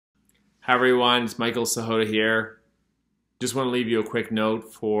Hi everyone, it's Michael Sahota here. Just want to leave you a quick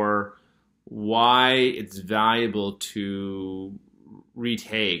note for why it's valuable to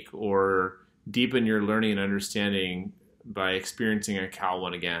retake or deepen your learning and understanding by experiencing a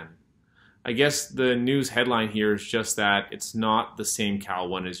CAL1 again. I guess the news headline here is just that it's not the same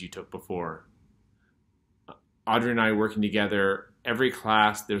CAL1 as you took before. Audrey and I working together, every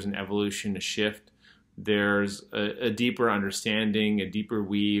class there's an evolution, a shift. There's a deeper understanding, a deeper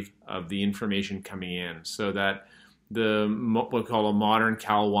weave of the information coming in, so that what we call a modern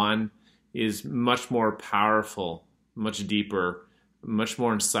CAL1 is much more powerful, much deeper, much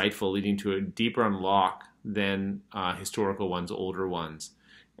more insightful, leading to a deeper unlock than historical ones, older ones.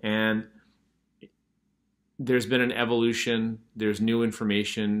 And there's been an evolution, there's new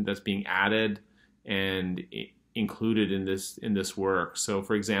information that's being added and included in this work. So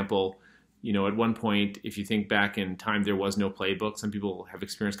for example, at one point, if you think back in time, there was no playbook. Some people have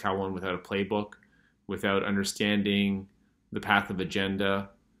experienced CAL1 without a playbook, without understanding the path of agenda.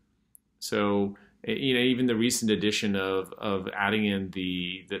 So, even the recent addition of adding in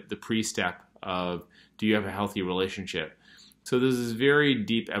the pre-step of, do you have a healthy relationship? So there's this very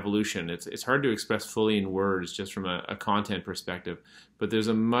deep evolution. It's hard to express fully in words just from a content perspective, but there's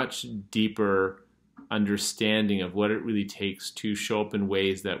a much deeper understanding of what it really takes to show up in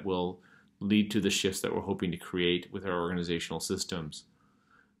ways that will lead to the shifts that we're hoping to create with our organizational systems.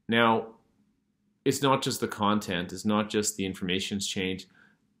 Now, it's not just the content, it's not just the information's changed.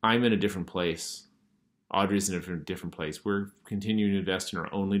 I'm in a different place. Audrey's in a different place. We're continuing to invest in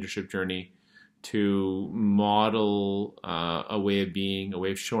our own leadership journey to model a way of being, a way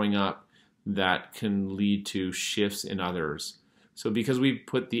of showing up that can lead to shifts in others. So because we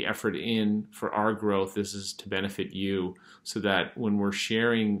put the effort in for our growth, this is to benefit you, so that when we're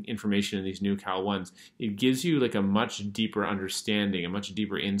sharing information in these new CAL1s, it gives you like a much deeper understanding, a much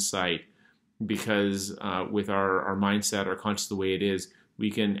deeper insight, because with our mindset, our conscious the way it is, we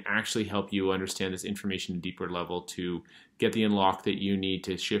can actually help you understand this information at a deeper level to get the unlock that you need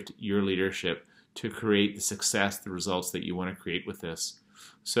to shift your leadership to create the success, the results that you want to create with this.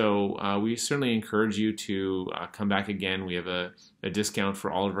 So we certainly encourage you to come back again. We have a discount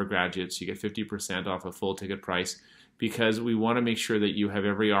for all of our graduates. You get 50% off a full ticket price, because we want to make sure that you have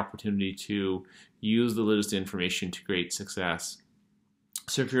every opportunity to use the latest information to create success.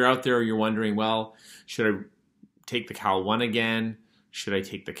 So if you're out there, you're wondering, well, should I take the CAL1 again? Should I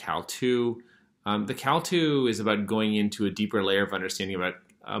take the CAL2? The CAL2 is about going into a deeper layer of understanding about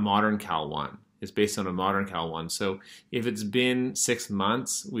a modern CAL1. It's based on a modern CAL1. So if it's been 6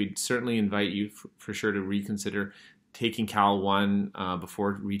 months, we'd certainly invite you for sure to reconsider taking CAL1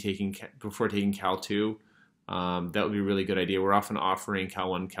 before taking CAL2. That would be a really good idea. We're often offering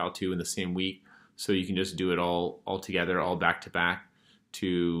CAL1 and CAL2 in the same week, so you can just do it all together, all back to back,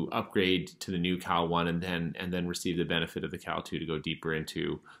 to upgrade to the new CAL1 and then receive the benefit of the CAL2 to go deeper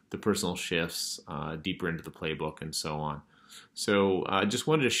into the personal shifts, deeper into the playbook, and so on. So I just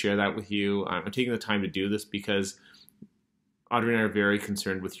wanted to share that with you. I'm taking the time to do this because Audrey and I are very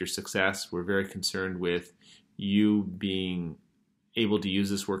concerned with your success. We're very concerned with you being able to use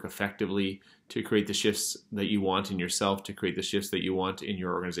this work effectively to create the shifts that you want in yourself, to create the shifts that you want in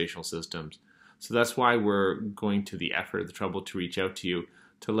your organizational systems. So that's why we're going to the effort, the trouble to reach out to you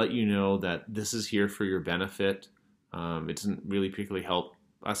to let you know that this is here for your benefit. It doesn't really particularly help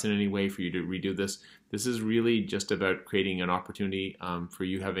us in any way for you to redo this. This is really just about creating an opportunity for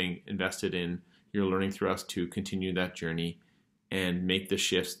you, having invested in your learning through us, to continue that journey and make the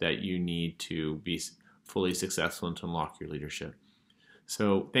shifts that you need to be fully successful and to unlock your leadership.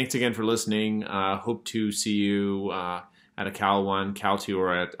 So thanks again for listening. Hope to see you at a CAL1, CAL2,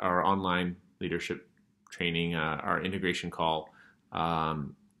 or at our online leadership training, our integration call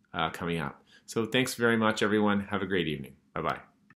coming up. So thanks very much, everyone. Have a great evening. Bye-bye.